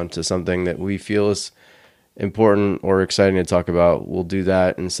digress onto something that we feel is important or exciting to talk about, we'll do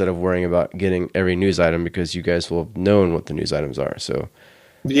that instead of worrying about getting every news item, because you guys will have known what the news items are. So,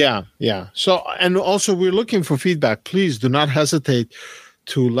 yeah. So, and also we're looking for feedback. Please do not hesitate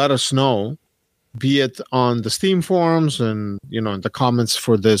to let us know, be it on the Steam forums and, in the comments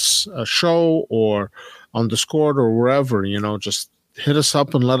for this show or on Discord or wherever, just hit us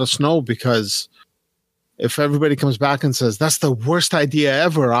up and let us know, because if everybody comes back and says that's the worst idea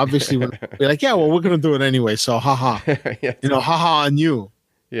ever, obviously we're like, yeah, well, we're going to do it anyway. So haha, haha on you.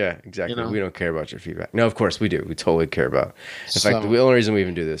 Yeah, exactly. We don't care about your feedback. No, of course we do. We totally care about. In fact, the only reason we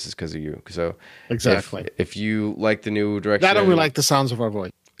even do this is because of you. So exactly. If you like the new direction, that and we like the sounds of our voice.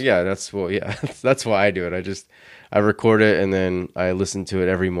 Yeah, that's why I do it. I record it and then I listen to it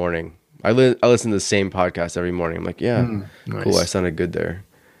every morning. I listen to the same podcast every morning. I'm like, yeah, nice. Cool. I sounded good there.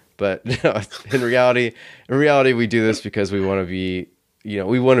 But in reality, we do this because we want to be,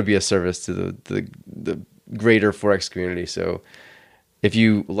 a service to the greater Forex community. So if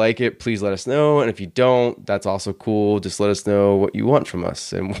you like it, please let us know. And if you don't, that's also cool. Just let us know what you want from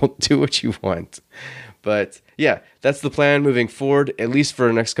us and we'll do what you want. But yeah, that's the plan moving forward. At least for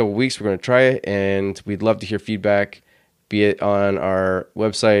the next couple of weeks, we're going to try it. And we'd love to hear feedback, be it on our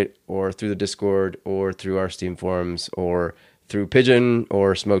website or through the Discord or through our Steam forums or through Pigeon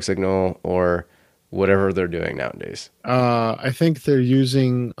or Smoke Signal or whatever they're doing nowadays. I think they're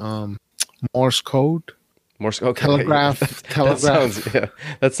using Morse code. Okay. Telegraph.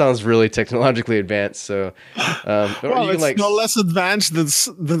 That sounds really technologically advanced. So, it's no less advanced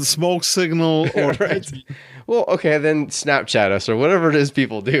than Smoke Signal or right. Well, okay, then Snapchat us or whatever it is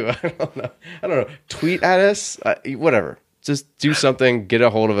people do. I don't know. Tweet at us, whatever. Just do something, get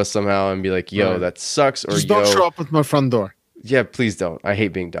a hold of us somehow, and be like, "Yo, that sucks," or just don't show up at my front door. Yeah, please don't. I hate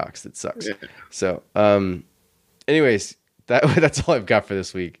being doxxed. It sucks. Yeah. So, anyways, that's all I've got for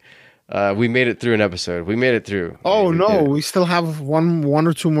this week. We made it through an episode. We made it through. Oh, no. We still have one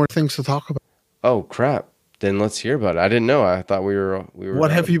or two more things to talk about. Oh, crap. Then let's hear about it. I didn't know. I thought we were. What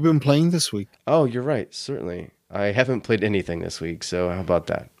have you been playing this week? Oh, you're right. Certainly. I haven't played anything this week. So how about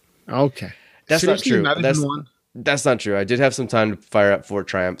that? Okay. That's Seriously, not true. That's not true. I did have some time to fire up Fort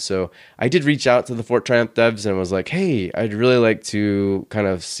Triumph. So I did reach out to the Fort Triumph devs and was like, hey, I'd really like to kind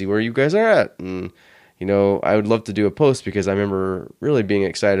of see where you guys are at. And I would love to do a post because I remember really being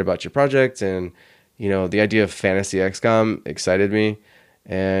excited about your project and, the idea of Fantasy XCOM excited me.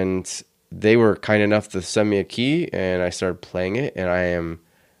 And they were kind enough to send me a key and I started playing it and I am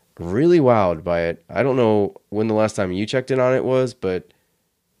really wowed by it. I don't know when the last time you checked in on it was, but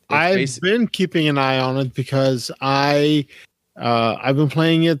I've been keeping an eye on it because I've been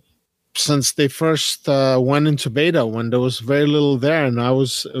playing it since they first went into beta when there was very little there and it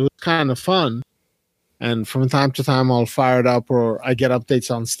was kind of fun. And from time to time, I'll fire it up or I get updates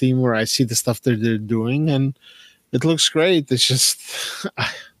on Steam where I see the stuff that they're doing and it looks great. It's just...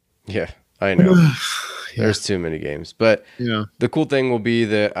 yeah, I know. There's too many games. But the cool thing will be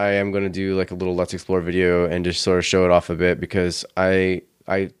that I am going to do like a little Let's Explore video and just sort of show it off a bit because I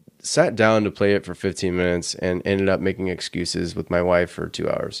sat down to play it for 15 minutes and ended up making excuses with my wife for 2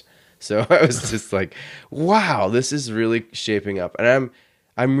 hours. So I was just like, wow, this is really shaping up. And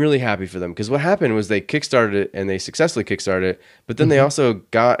I'm really happy for them because what happened was they kickstarted it and they successfully kickstarted it, but then they also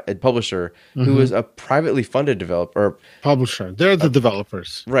got a publisher who was a privately funded developer. Publisher. They're the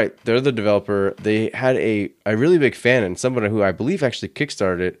developers. Right. They're the developer. They had a really big fan and someone who I believe actually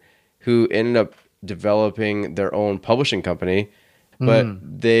kickstarted it who ended up developing their own publishing company, but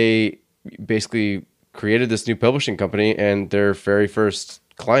they basically created this new publishing company, and their very first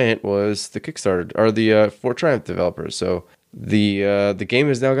client was the Kickstarter or the Fort Triumph developers. So the game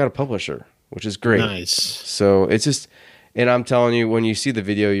has now got a publisher, which is great. Nice. So it's just, and I'm telling you, when you see the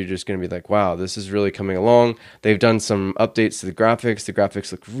video, you're just going to be like, wow, this is really coming along. They've done some updates to the graphics. The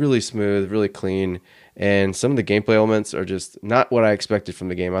graphics look really smooth, really clean. And some of the gameplay elements are just not what I expected from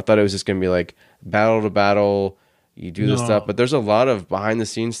the game. I thought it was just going to be like battle to battle. You do this stuff, but there's a lot of behind the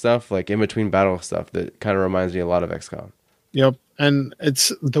scenes stuff, like in between battle stuff that kind of reminds me a lot of XCOM. Yep. And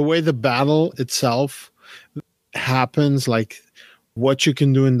it's the way the battle itself happens, like what you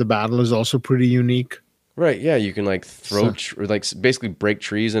can do in the battle is also pretty unique. Right, yeah, you can like throw or like basically break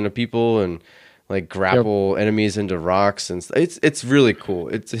trees into people and like grapple enemies into rocks, and it's really cool.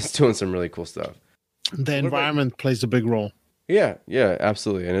 It's doing some really cool stuff. The environment plays a big role. Yeah,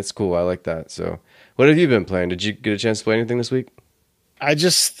 absolutely, and it's cool. I like that. So, what have you been playing? Did you get a chance to play anything this week?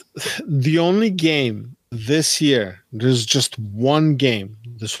 The only game this year, there's just one game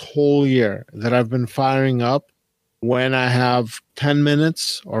this whole year that I've been firing up when I have 10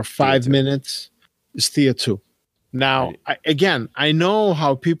 minutes or 5 minutes is Thea 2. Now, I know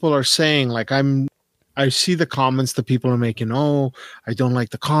how people are saying, like, I see the comments that people are making, oh, I don't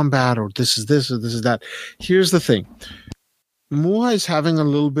like the combat, or this is this, or this is that. Here's the thing. Muha is having a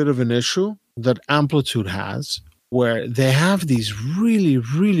little bit of an issue that Amplitude has, where they have these really,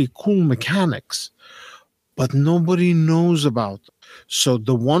 really cool mechanics, but nobody knows about them. So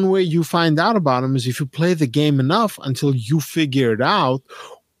the one way you find out about them is if you play the game enough until you figure it out,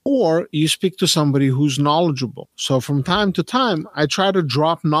 or you speak to somebody who's knowledgeable. So from time to time, I try to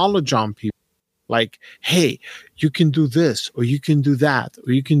drop knowledge on people. Like, hey, you can do this, or you can do that,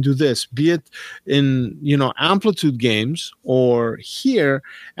 or you can do this, be it in, Amplitude games or here.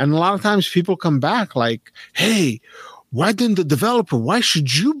 And a lot of times people come back like, hey, why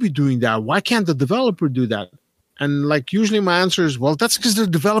should you be doing that? Why can't the developer do that? And like, usually my answer is, well, that's because they're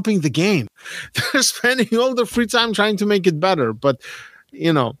developing the game. They're spending all their free time trying to make it better. But,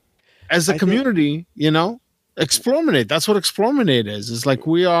 as a community, Explominate, that's what Explominate is. It's like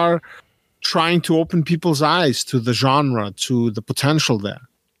we are trying to open people's eyes to the genre, to the potential there.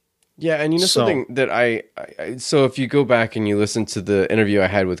 Yeah, and something that so if you go back and you listen to the interview I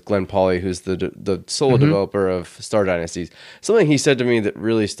had with Glenn Pauly, who's the solo developer of Star Dynasties, something he said to me that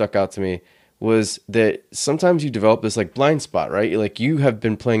really stuck out to me was that sometimes you develop this like blind spot, right? Like you have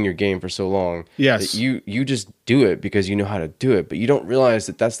been playing your game for so long that you just do it because you know how to do it, but you don't realize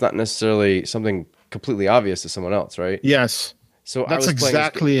that that's not necessarily something completely obvious to someone else, right? Yes. So that's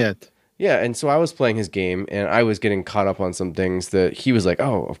exactly it. Yeah, and so I was playing his game, and I was getting caught up on some things that he was like,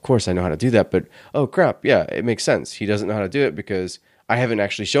 oh, of course I know how to do that, but oh, crap, yeah, it makes sense. He doesn't know how to do it because I haven't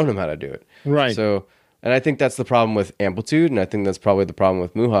actually shown him how to do it. Right. So, and I think that's the problem with Amplitude, and I think that's probably the problem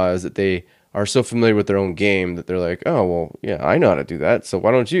with Muha, is that they are so familiar with their own game that they're like, oh, well, yeah, I know how to do that, so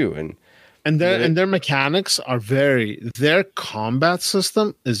why don't you? And their mechanics are their combat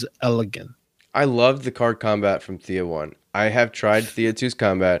system is elegant. I loved the card combat from Thea 1. I have tried Thea 2's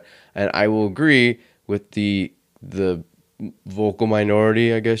combat, and I will agree with the vocal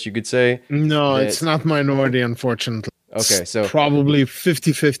minority, I guess you could say. No, it's not minority, unfortunately. Okay, so probably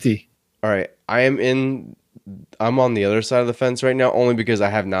 50-50. All right, I'm on the other side of the fence right now, only because I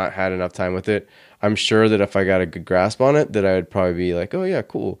have not had enough time with it. I'm sure that if I got a good grasp on it, that I would probably be like, oh yeah,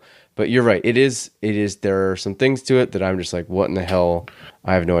 cool. But you're right, it is. There are some things to it that I'm just like, what in the hell?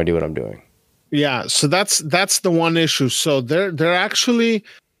 I have no idea what I'm doing. Yeah, so that's the one issue. So there are actually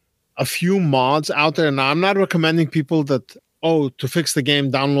a few mods out there. Now, I'm not recommending people that, to fix the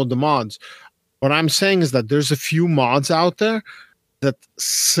game, download the mods. What I'm saying is that there's a few mods out there that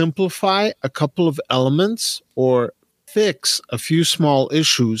simplify a couple of elements or fix a few small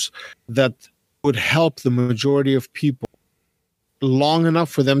issues that would help the majority of people long enough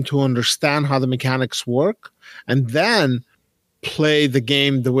for them to understand how the mechanics work and then play the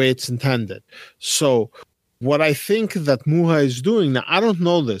game the way it's intended. So what I think that Muha is doing now, I don't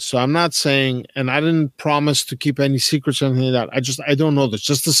know this, so I'm not saying, and I didn't promise to keep any secrets or anything like that. I don't know this.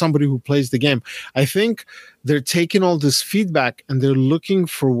 Just as somebody who plays the game, I think they're taking all this feedback and they're looking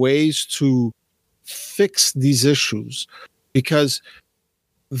for ways to fix these issues, because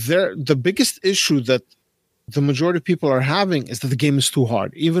the biggest issue that the majority of people are having is that the game is too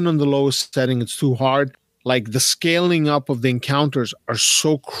hard. Even on the lowest setting, it's too hard. Like the scaling up of the encounters are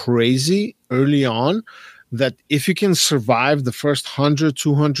so crazy early on that if you can survive the first 100,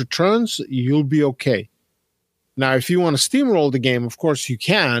 200 turns, you'll be okay. Now, if you want to steamroll the game, of course you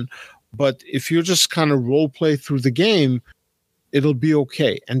can, but if you just kind of role play through the game, it'll be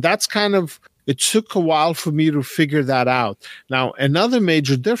okay. And that's kind of it took a while for me to figure that out. Now, another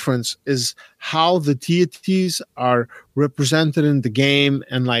major difference is how the deities are represented in the game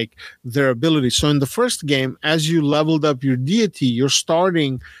and like their abilities. So in the first game, as you leveled up your deity, your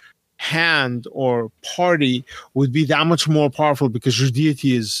starting hand or party would be that much more powerful because your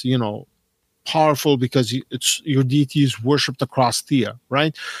deity is, powerful because it's your deity is worshipped across Thea,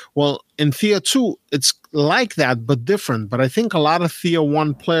 right? Well, in Thea 2, it's like that, but different. But I think a lot of Thea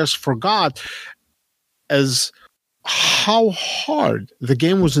 1 players forgot as how hard the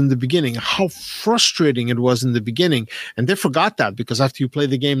game was in the beginning, how frustrating it was in the beginning. And they forgot that because after you play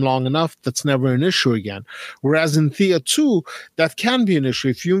the game long enough, that's never an issue again. Whereas in Thea 2, that can be an issue.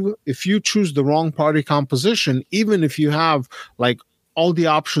 If you choose the wrong party composition, even if you have like all the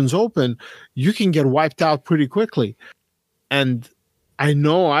options open, you can get wiped out pretty quickly. And I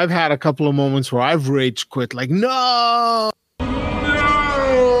know I've had a couple of moments where I've rage quit, like, no!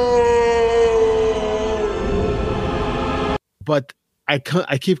 But I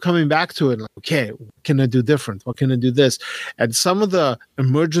keep coming back to it. Like, okay, what can I do different? What can I do this? And some of the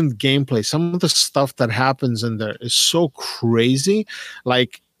emergent gameplay, some of the stuff that happens in there is so crazy.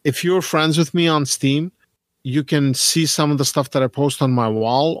 Like, if you're friends with me on Steam, you can see some of the stuff that I post on my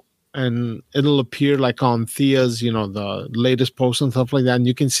wall, and it'll appear like on Thea's, the latest posts and stuff like that. And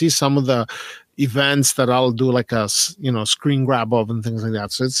you can see some of the events that I'll do like a, screen grab of and things like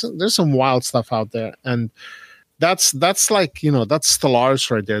that. So there's some wild stuff out there. And that's like, that's Stellaris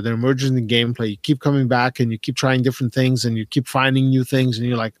right there. They're emerging in gameplay. You keep coming back and you keep trying different things and you keep finding new things. And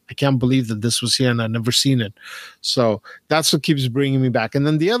you're like, I can't believe that this was here and I've never seen it. So that's what keeps bringing me back. And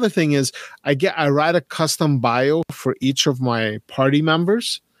then the other thing is I write a custom bio for each of my party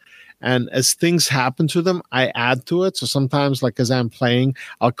members. And as things happen to them, I add to it. So sometimes, like, as I'm playing,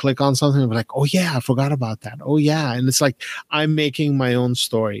 I'll click on something and be like, oh yeah, I forgot about that. Oh yeah. And it's like, I'm making my own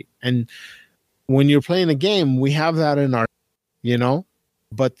story. And when you're playing a game, we have that in our,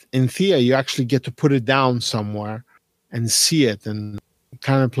 but in Thea, you actually get to put it down somewhere and see it and it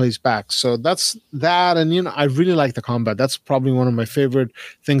kind of plays back. So that's that. And, I really like the combat. That's probably one of my favorite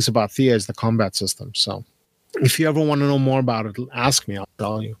things about Thea is the combat system. So if you ever want to know more about it, ask me. I'll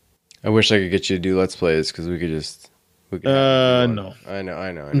tell you. I wish I could get you to do Let's Plays because we could no. I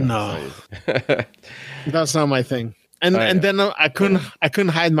know. No. That's not my thing. And then I couldn't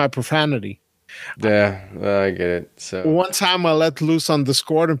hide my profanity. Yeah, I get it. So one time I let loose on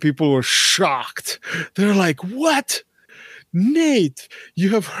Discord and people were shocked. They're like, "What? Nate,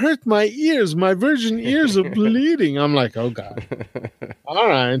 you have hurt my ears. My virgin ears are bleeding." I'm like, "Oh God." All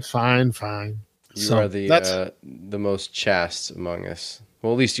right, fine. You are the most chaste among us.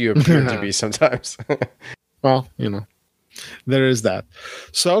 Well, at least you appear to be sometimes. Well, there is that.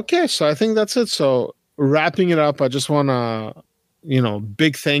 So okay, so I think that's it. So wrapping it up, I just want to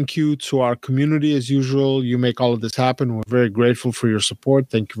big thank you to our community as usual. You make all of this happen. We're very grateful for your support.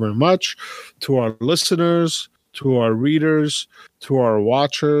 Thank you very much. To our listeners, to our readers, to our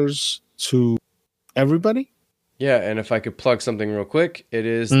watchers, to everybody. Yeah, and if I could plug something real quick, it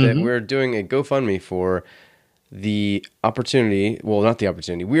is that we're doing a GoFundMe for the opportunity. Well, not the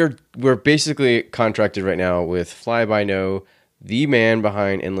opportunity. We're basically contracted right now with Fly By No, the man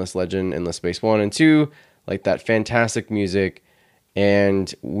behind Endless Legend, Endless Space 1 and 2, like that fantastic music.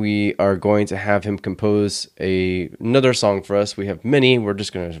 And we are going to have him compose another song for us. We have many. We're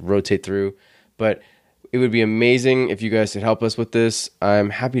just going to rotate through. But it would be amazing if you guys could help us with this. I'm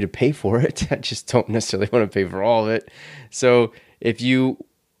happy to pay for it. I just don't necessarily want to pay for all of it. So if you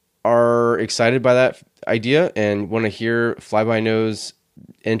are excited by that idea and want to hear Fly By No's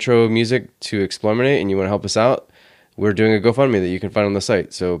intro music to Explominate and you want to help us out, we're doing a GoFundMe that you can find on the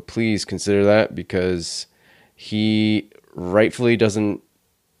site. So please consider that because he rightfully doesn't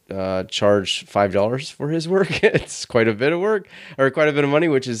charge $5 for his work. It's quite a bit of work or quite a bit of money,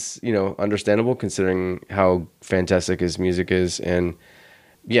 which is, understandable considering how fantastic his music is. And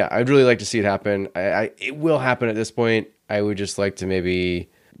yeah, I'd really like to see it happen. It will happen at this point. I would just like to maybe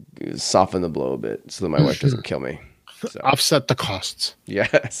soften the blow a bit so that my wife doesn't kill me. So, offset the costs.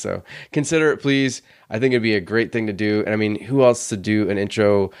 Yeah, so consider it, please. I think it'd be a great thing to do. And I mean, who else to do an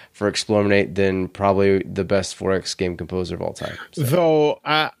intro for Explominate than probably the best 4X game composer of all time? So. Though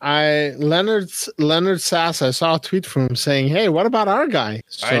Leonard Sass, I saw a tweet from him saying, "Hey, what about our guy?"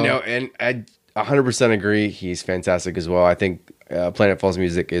 So, I know, and I 100% agree. He's fantastic as well. I think Planetfall's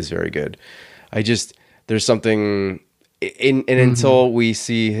music is very good. There's something until we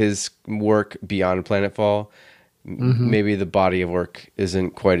see his work beyond Planetfall. Maybe the body of work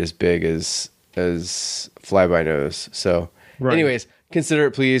isn't quite as big as Fly By No's. So anyways, consider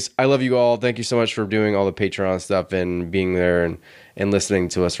it, please. I love you all. Thank you so much for doing all the Patreon stuff and being there and listening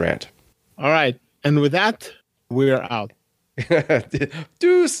to us rant. All right. And with that, we're out.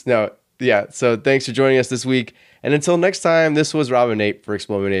 Deuce. No, yeah. So thanks for joining us this week. And until next time, this was Rob and Nate for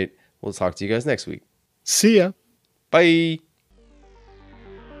Explode Nate. We'll talk to you guys next week. See ya. Bye.